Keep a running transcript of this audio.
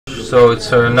so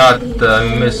it's not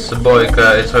Miss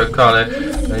Boyko, it's her colleague.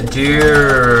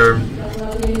 Dear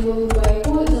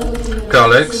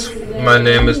colleagues, my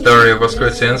name is Daria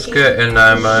Voskresenska, and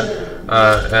I'm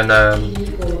an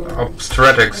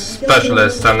obstetrics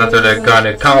specialist. I'm not a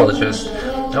gynecologist.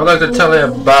 I would like to tell you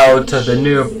about the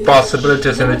new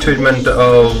possibilities in the treatment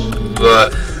of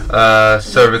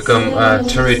cervical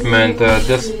treatment,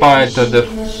 despite the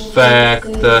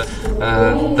fact that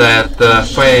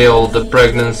failed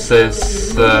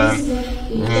pregnancies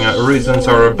reasons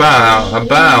are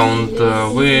abound.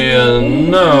 We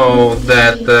know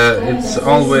that it's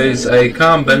always a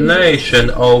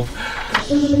combination of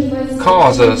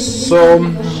causes. So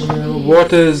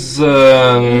what is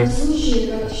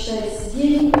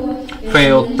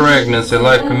failed pregnancy?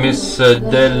 Like Miss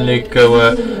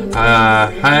Delnikova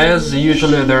has,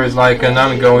 usually there is like an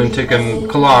ongoing ticking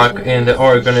clock in the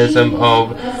organism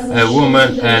of a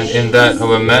woman and in that of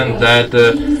a man that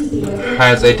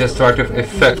has a destructive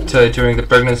effect during the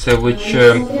pregnancy, which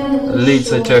leads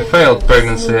to a failed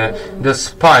pregnancy.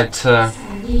 Despite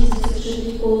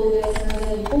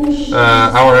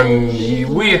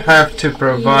we have to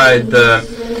provide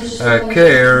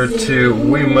care to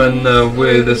women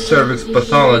with cervix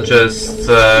pathologists.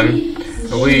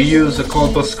 We use a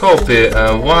colposcopy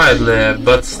widely,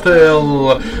 but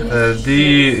still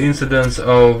the incidence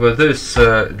of this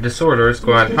disorder is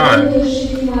quite high.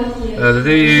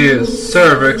 The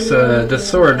cervix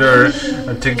disorder,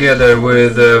 together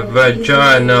with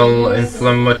vaginal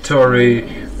inflammatory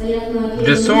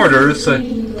disorders,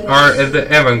 are at the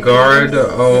avant-garde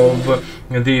of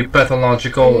the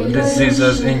pathological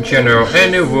diseases in general.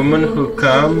 Any woman who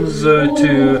comes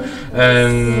to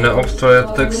an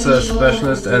obstetrics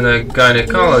specialist and a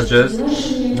gynecologist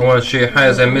when she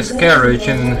has a miscarriage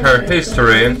in her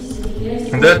history,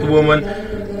 that woman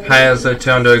has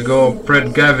to undergo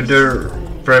predgravido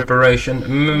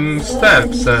preparation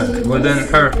steps within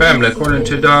her family. According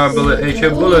to WHO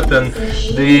Bulletin,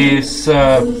 this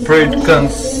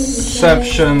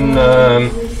preconception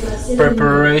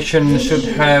preparation should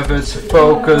have its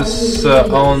focus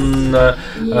on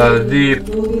the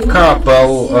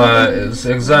couple's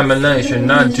examination,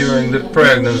 not during the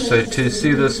pregnancy, to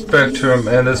see the spectrum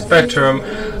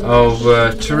of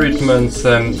treatments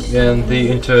and the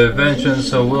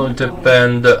interventions will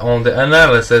depend on the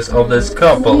analysis of this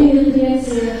couple.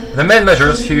 The main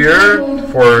measures here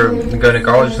for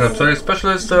gynecologists and obstetric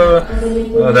specialists,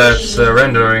 that's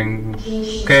rendering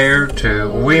care to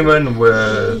women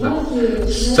with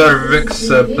cervix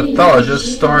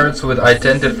pathologist, starts with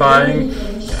identifying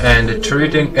and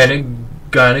treating any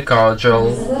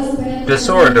gynecological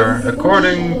disorder.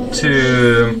 According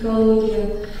to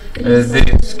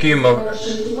the scheme of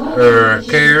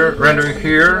care rendering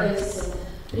here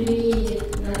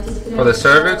for the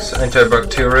cervix,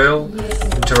 antibacterial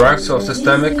drugs of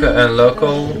systemic and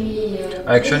local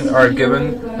action are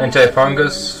given,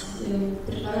 antifungus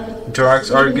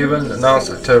drugs are given,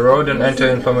 non-steroid and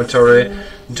anti-inflammatory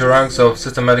drugs of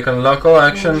systematic and local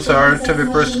actions are to be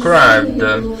prescribed.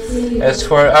 As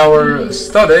for our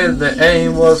study, the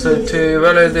aim was to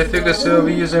evaluate the efficacy of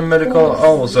using medical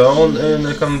ozone in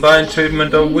the combined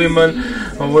treatment of women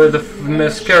with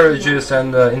miscarriages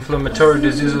and inflammatory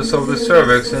diseases of the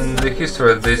cervix. In the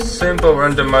history, this simple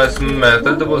randomized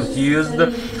method was used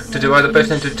to divide the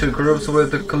patient into two groups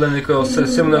with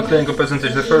similar clinical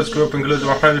presentation. The first group included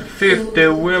 150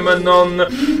 women on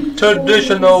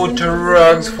traditional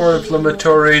drugs for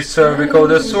inflammatory cervical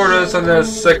disorders, and the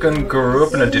second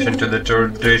group, in addition to the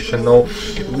traditional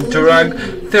drug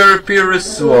therapy,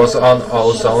 was on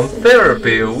ozone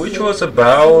therapy, which was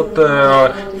about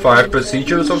 5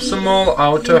 procedures of small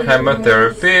outer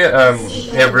hemotherapy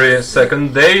every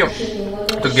second day,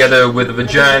 together with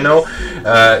vaginal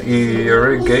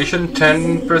irrigation,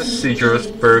 10 procedures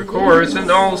per course,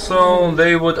 and also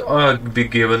they would be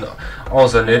given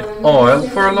ozonate oil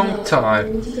for a long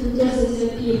time.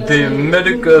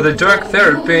 The drug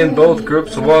therapy in both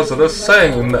groups was the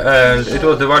same, and it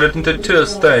was divided into 2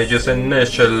 stages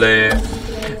initially.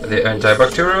 The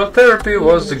antibacterial therapy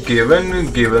was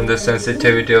given the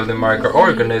sensitivity of the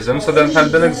microorganisms that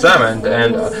had been examined,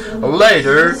 and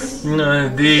later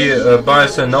the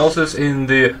biocinosis in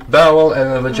the bowel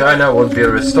and the vagina would be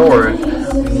restored.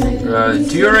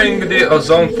 During the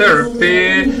ozone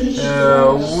therapy,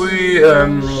 we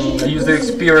use the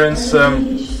experience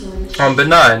on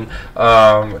benign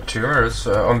tumors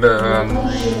following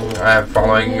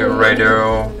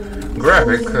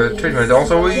radiographic treatment.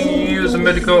 Also, we use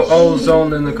medical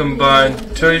ozone in the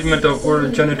combined treatment of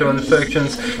urogenital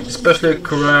infections, especially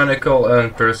chronic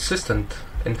and persistent.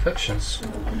 infections?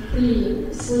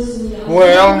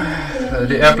 Well,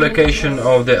 the application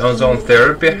of the ozone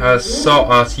therapy has saw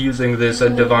us using this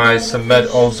device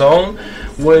Ozone,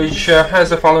 which has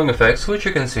the following effects, which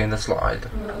you can see in the slide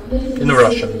in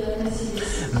Russian.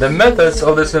 The methods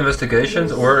of this investigation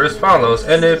were as follows.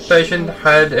 Any patient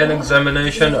had an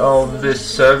examination of the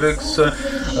cervix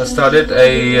studied,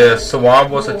 a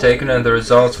swab was taken, and the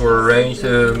results were arranged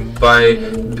by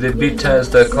the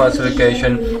B-test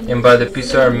classification, and by the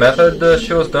PCR method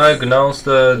she was diagnosed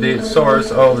the source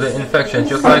of the infection.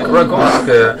 Just like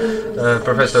Rogowska,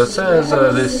 professor says,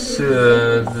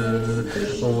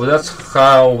 that's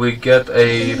how we get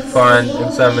a fine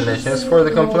examinations for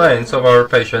the complaints of our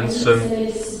patients.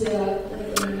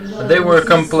 They were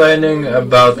complaining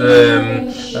about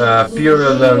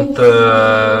purulent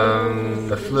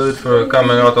fluid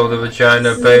coming out of the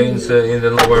vagina, pains in the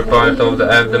lower part of the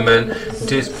abdomen,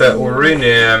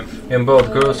 dyspareunia. In both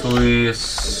groups we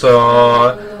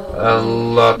saw a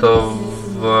lot of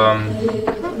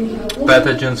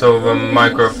pathogens of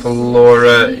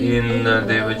microflora in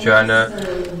the vagina.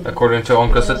 According to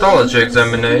oncocytology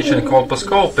examination,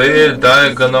 colposcopy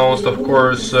diagnosed, of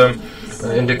course,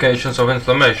 indications of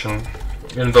inflammation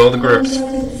in both groups.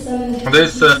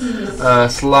 This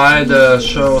slide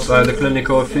shows the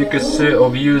clinical efficacy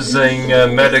of using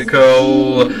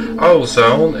medical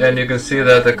ozone, and you can see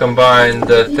that the combined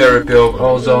therapy of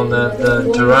ozone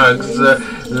and drugs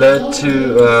led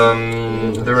to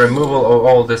the removal of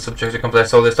all the subjective complaints.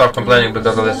 So they stopped complaining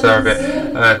because of this therapy.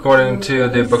 According to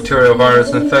the bacterial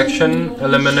virus infection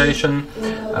elimination,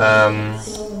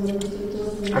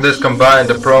 this combined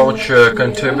approach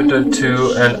contributed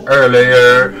to an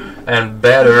earlier and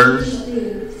better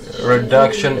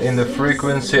reduction in the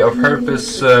frequency of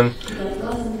herpes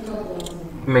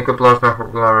mycoplasma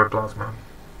floroplasma.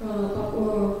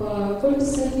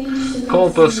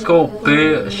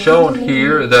 Colposcopy showed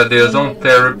here that the ozone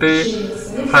therapy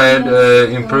had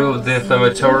improved the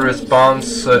inflammatory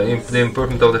response, the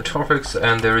improvement of the trophics,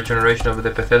 and the regeneration of the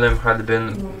epithelium had been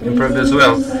improved as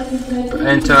well.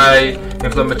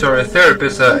 Anti-inflammatory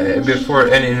therapies before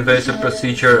any invasive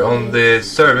procedure on the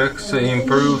cervix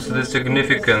improves the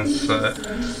significance of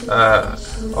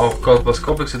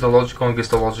colposcopic, cytological, and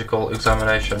histological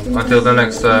examination. Until the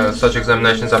next such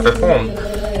examinations are performed,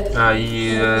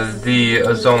 the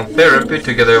ozone therapy,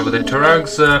 together with the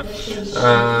drugs,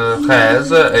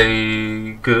 has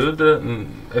a good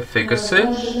efficacy,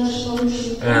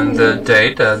 and the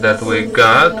data that we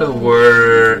got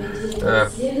were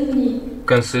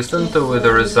consistent with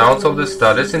the results of the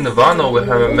studies. In Ivanovo we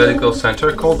have a medical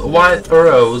center called White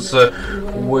Rose,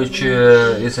 which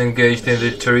is engaged in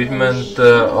the treatment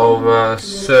of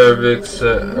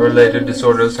cervix-related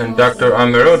disorders, and Dr.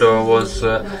 Ivanovo was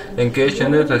engaged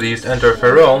in it. They used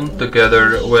interferon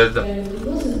together with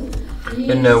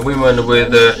women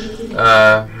with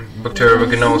bacterial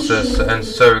vaginosis and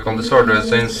cervical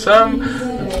disorders. In some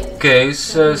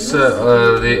cases,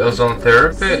 the ozone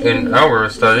therapy in our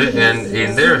study and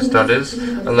in their studies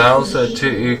allows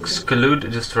to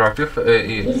exclude destructive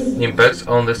impacts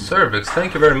on the cervix.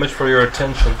 Thank you very much for your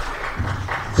attention.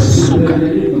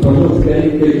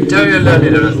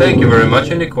 Thank you very much.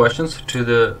 Any questions to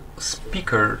the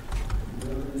speaker?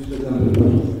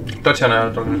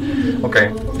 Tatiana.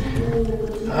 Okay.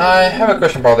 I have a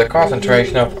question about the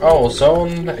concentration of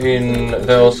ozone in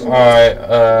those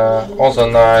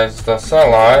ozonized cell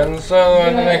lines.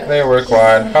 I think they were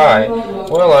quite high.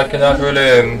 Well, I cannot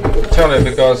really tell you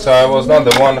because I was not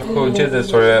the one who did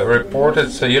this or reported.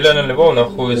 It's Elena Lvovna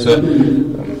who is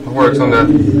who works on that.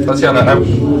 Tatiana,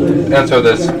 answer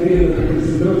this.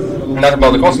 Not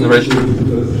about the concentration.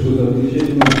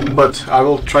 But I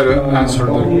will try to answer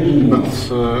them. But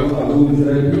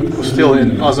still,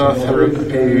 in ozone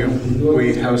therapy,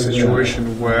 we have a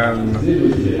situation when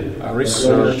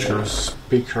researchers,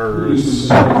 speakers,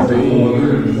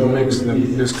 they mix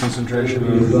this concentration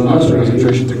and oxygen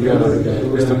concentration together,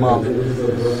 mix them up.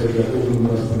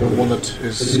 The one that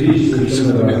is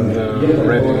considered in the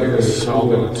ready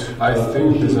solid. I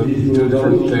think these are two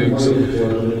different things.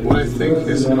 What I think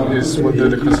is whether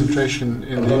the concentration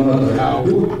in the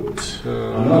output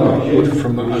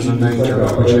from the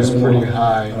ozonator, which is pretty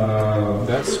high.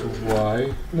 That's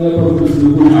why I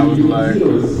would like.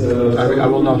 I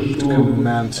will not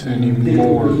comment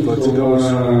anymore, but those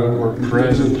who were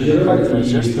present in the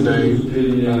conference yesterday,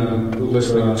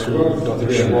 listening to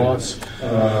Dr. Schwartz,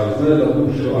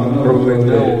 probably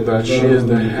know that she is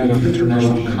the head of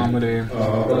international committee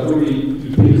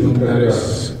that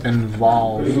is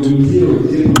involved to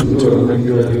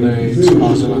regulate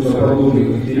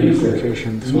ozonotherapy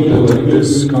unification, so that in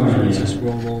this conferences we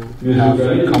will have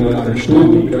a common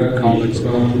understanding between colleagues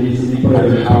on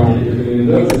how we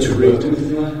treat it.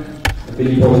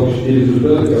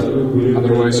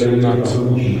 Otherwise you will not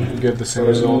get the same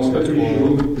results that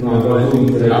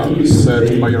were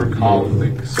said by your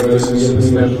colleague. So this is the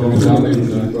step to be done in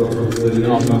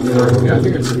ozonotherapy. I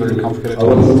think it's a very complicated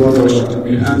question to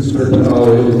be answered.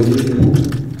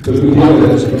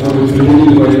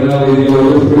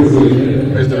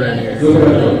 Is there any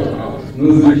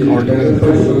argument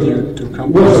for you to come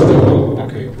with?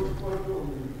 Okay.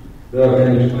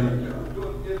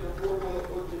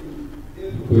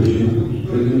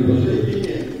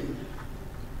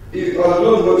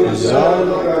 Ozone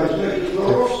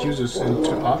diffuses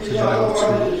into oxygen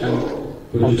O2 and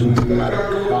automatic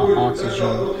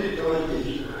oxygen.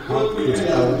 How could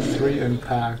O3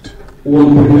 impact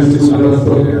this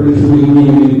atmosphere?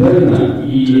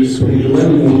 This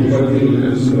solution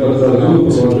is not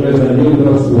happening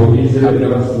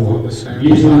all the same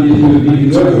time.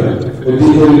 If it is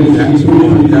gas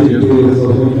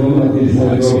or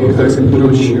I see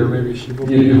Coach here, maybe he will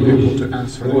be able to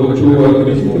answer the question.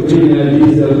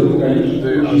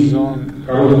 The ozone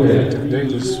reactive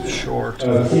date is short.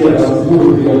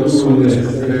 The ozone is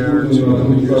prepared to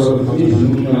use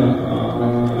oxygen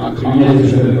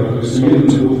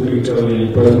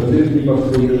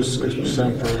to use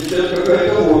example. It's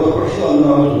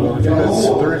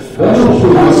very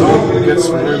fashionable. Ozone gets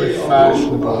really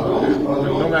fashionable.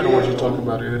 No matter what you talk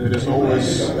about, it is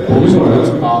always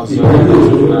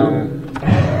ozone now.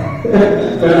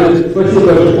 Thank you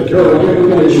very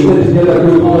much. I'd like to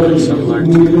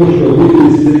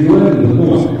say one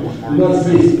more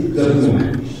thing.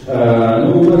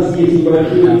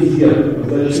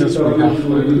 Since we have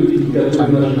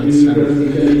 10 minutes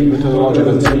and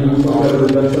methodological team of our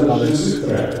colleagues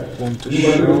want to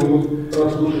show,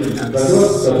 and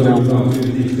now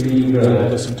we'll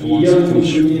listen to one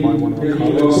speech by one of our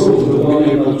colleagues. We'll be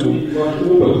able to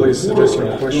please address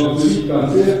your questions.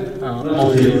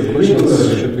 All your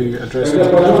questions should be addressed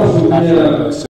after the